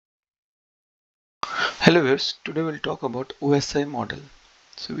Hello viewers, today we'll talk about OSI model.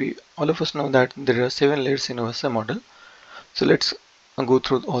 So we all of us know that there are 7 layers in OSI model. So let's go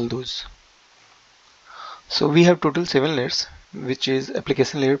through all those. So we have total 7 layers, which is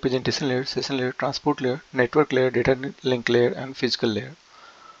application layer, presentation layer, session layer, transport layer, network layer, data link layer, and physical layer.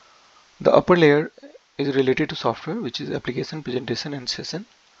 The upper layer is related to software, which is application, presentation, and session.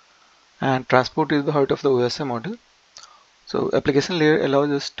 And transport is the heart of the OSI model. So application layer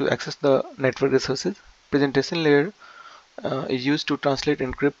allows us to access the network resources. Presentation layer is used to translate,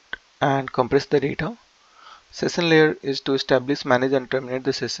 encrypt, and compress the data. Session layer is to establish, manage, and terminate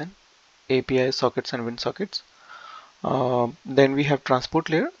the session, API sockets and WinSockets. Then we have transport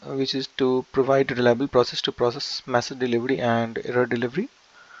layer, which is to provide a reliable process to process message delivery and error delivery.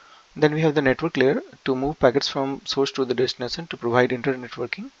 Then we have the network layer to move packets from source to the destination to provide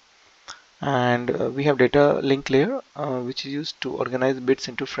inter-networking. And we have data link layer, which is used to organize bits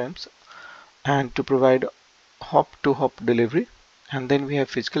into frames and to provide hop-to-hop delivery. And then we have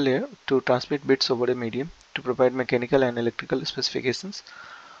physical layer to transmit bits over a medium to provide mechanical and electrical specifications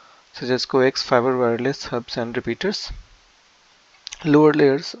such as coax, fiber, wireless, hubs, and repeaters. Lower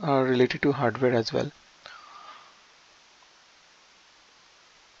layers are related to hardware as well.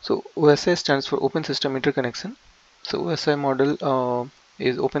 So OSI stands for Open System Interconnection. So OSI model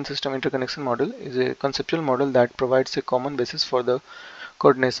is Open System Interconnection model is a conceptual model that provides a common basis for the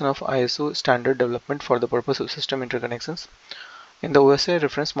coordination of ISO standard development for the purpose of system interconnections. In the OSI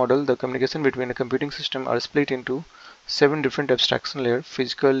reference model, the communication between a computing system are split into 7 different abstraction layers: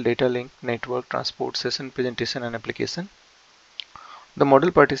 physical, data link, network, transport, session, presentation, and application. The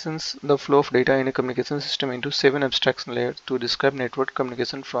model partitions the flow of data in a communication system into 7 abstraction layers to describe network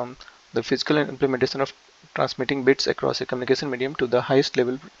communication, from the physical implementation of transmitting bits across a communication medium to the highest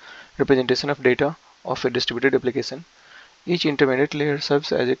level representation of data of a distributed application. Each intermediate layer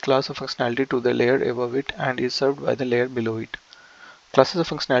serves as a class of functionality to the layer above it and is served by the layer below it. Classes of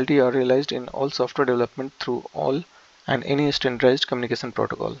functionality are realized in all software development through all and any standardized communication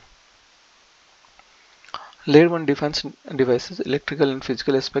protocol. Layer 1 defines devices, electrical and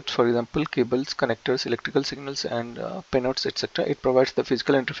physical aspects, for example, cables, connectors, electrical signals, and pinouts, etc. It provides the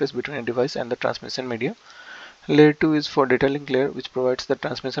physical interface between a device and the transmission media. Layer 2 is for data link layer, which provides the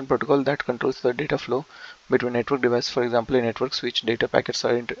transmission protocol that controls the data flow between network devices. For example, a network switch, data packets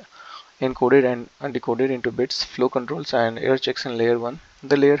are encoded and decoded into bits, flow controls, and error checks in layer 1.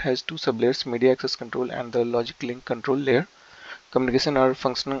 The layer has 2 sublayers, media access control and the logic link control layer. Communication are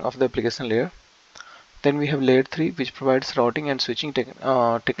functioning of the application layer. Then we have layer 3, which provides routing and switching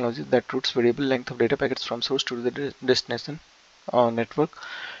technology that routes variable length of data packets from source to the destination network.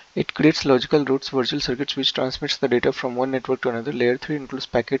 It creates logical routes, virtual circuits, which transmits the data from one network to another. Layer 3 includes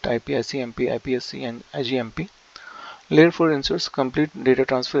packet, IP, ICMP, IPSC, and IGMP. Layer 4 ensures complete data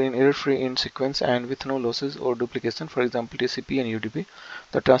transfer in error-free in sequence and with no losses or duplication, for example TCP and UDP.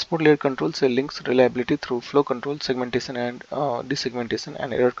 The transport layer controls a link's reliability through flow control, segmentation and desegmentation,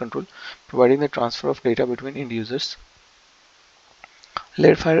 and error control, providing the transfer of data between end users.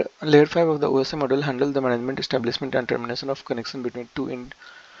 Layer 5 of the OSI model handles the management, establishment, and termination of connection between two end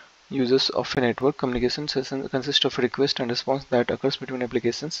users of a network. Communication session consists of a request and response that occurs between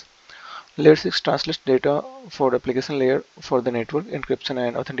applications. Layer 6 translates data for application layer for the network. Encryption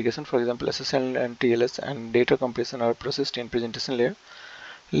and authentication, for example SSL and TLS, and data compression are processed in presentation layer.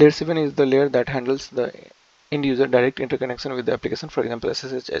 Layer 7 is the layer that handles the end user direct interconnection with the application, for example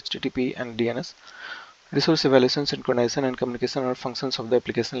SSH, HTTP, and DNS. Resource evaluation, synchronization, and communication are functions of the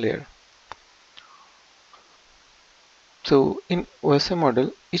application layer. So in OSI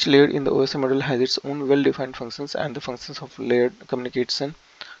model, each layer in the OSI model has its own well-defined functions, and the functions of layered communication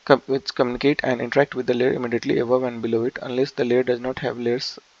which communicate and interact with the layer immediately above and below it, unless the layer does not have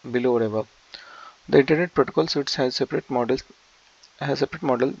layers below or above. The Internet Protocol suite has separate model,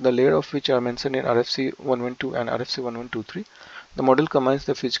 the layer of which are mentioned in RFC 112 and RFC 1123. The model combines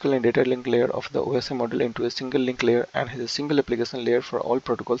the physical and data link layer of the OSI model into a single link layer and has a single application layer for all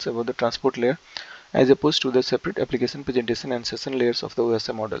protocols above the transport layer, as opposed to the separate application, presentation, and session layers of the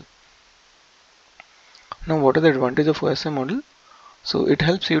OSI model. Now, what are the advantages of OSI model? So it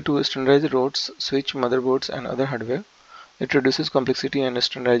helps you to standardize routes, switch, motherboards, and other hardware. It reduces complexity and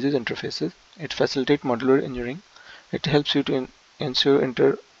standardizes interfaces. It facilitates modular engineering. It helps you to ensure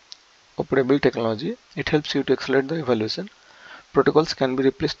interoperable technology. It helps you to accelerate the evolution. Protocols can be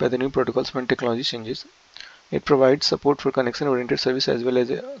replaced by the new protocols when technology changes. It provides support for connection-oriented service as well as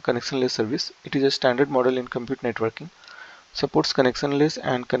a connectionless service. It is a standard model in compute networking. Supports connectionless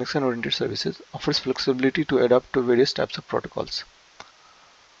and connection-oriented services. Offers flexibility to adapt to various types of protocols.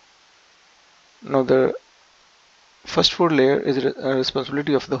 Now the first 4 layer is a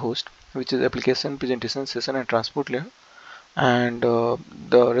responsibility of the host. which is application, presentation, session, and transport layer. And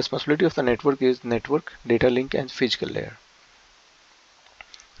the responsibility of the network is network, data link, and physical layer.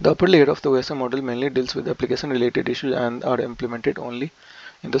 The upper layer of the OSI model mainly deals with application related issues and are implemented only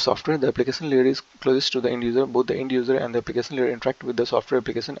in the software. The application layer is closest to the end user. Both the end user and the application layer interact with the software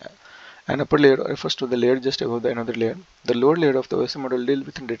application. An upper layer refers to the layer just above the another layer. The lower layer of the OSI model deals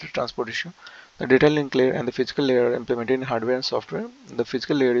with data transport issue. The data link layer and the physical layer are implemented in hardware and software. The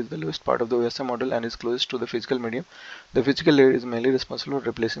physical layer is the lowest part of the OSI model and is closest to the physical medium. The physical layer is mainly responsible for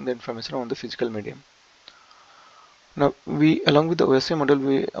replacing the information on the physical medium. Now, along with the OSI model,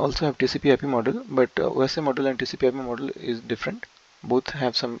 we also have TCP/IP model, but OSI model and TCP/IP model is different. Both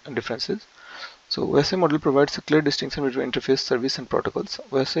have some differences. So OSI model provides a clear distinction between interface, service, and protocols.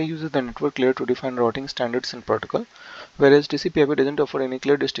 OSI uses the network layer to define routing standards and protocol, whereas TCP/IP doesn't offer any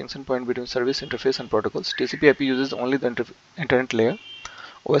clear distinction point between service, interface, and protocols. TCP/IP uses only the internet layer.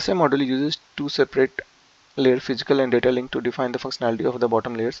 OSI model uses two separate layer, physical and data link, to define the functionality of the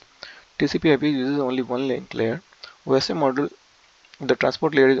bottom layers. TCP/IP uses only one link layer. OSI model, the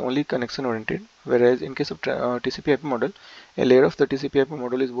transport layer is only connection oriented, whereas in case of TCP/IP model, a layer of the TCP/IP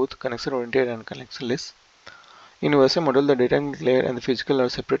model is both connection oriented and connectionless. In OSI model, the data link layer and the physical are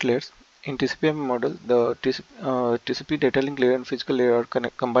separate layers. In TCP/IP model, the TCP data link layer and physical layer are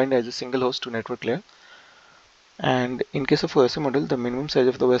combined as a single host to network layer. And in case of OSI model, the minimum size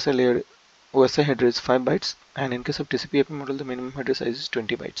of the OSI layer, OSI header, is 5 bytes, and in case of TCP/IP model, the minimum header size is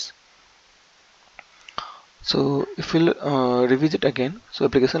 20 bytes. So if we'll revisit again, so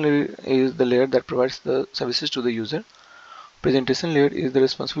application layer is the layer that provides the services to the user. Presentation layer is the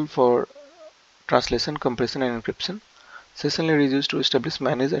responsible for translation, compression, and encryption. Session layer is used to establish,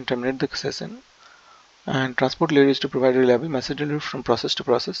 manage, and terminate the session. And transport layer is to provide reliable message delivery from process to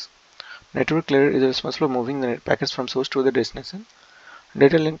process. Network layer is responsible for moving the packets from source to the destination.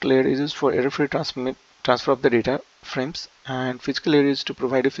 Data link layer is used for error-free transfer of the data frames, and physical layer is to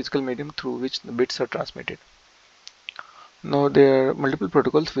provide a physical medium through which the bits are transmitted. Now there are multiple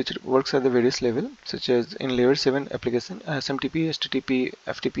protocols which works at the various level, such as in layer 7 application, SMTP, HTTP,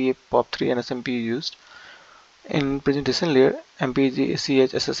 FTP, POP3, and SMP used. In presentation layer, MPEG,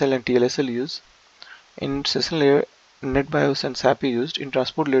 ACH, SSL, and TLSL used. In session layer, NetBIOS and SAP used. In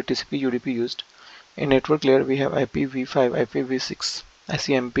transport layer, TCP, UDP used. In network layer, we have IPv5, IPv6,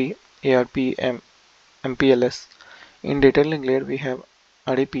 ICMP, ARP, MPLS. In data link layer, we have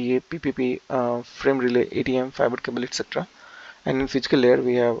RAPA, PPP, frame relay, ATM, fiber cable, etc. And in physical layer,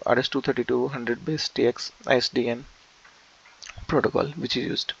 we have RS-232, 100 base TX, ISDN protocol, which is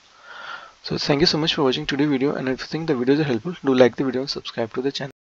used. So thank you so much for watching today's video, and if you think the videos are helpful, do like the video and subscribe to the channel.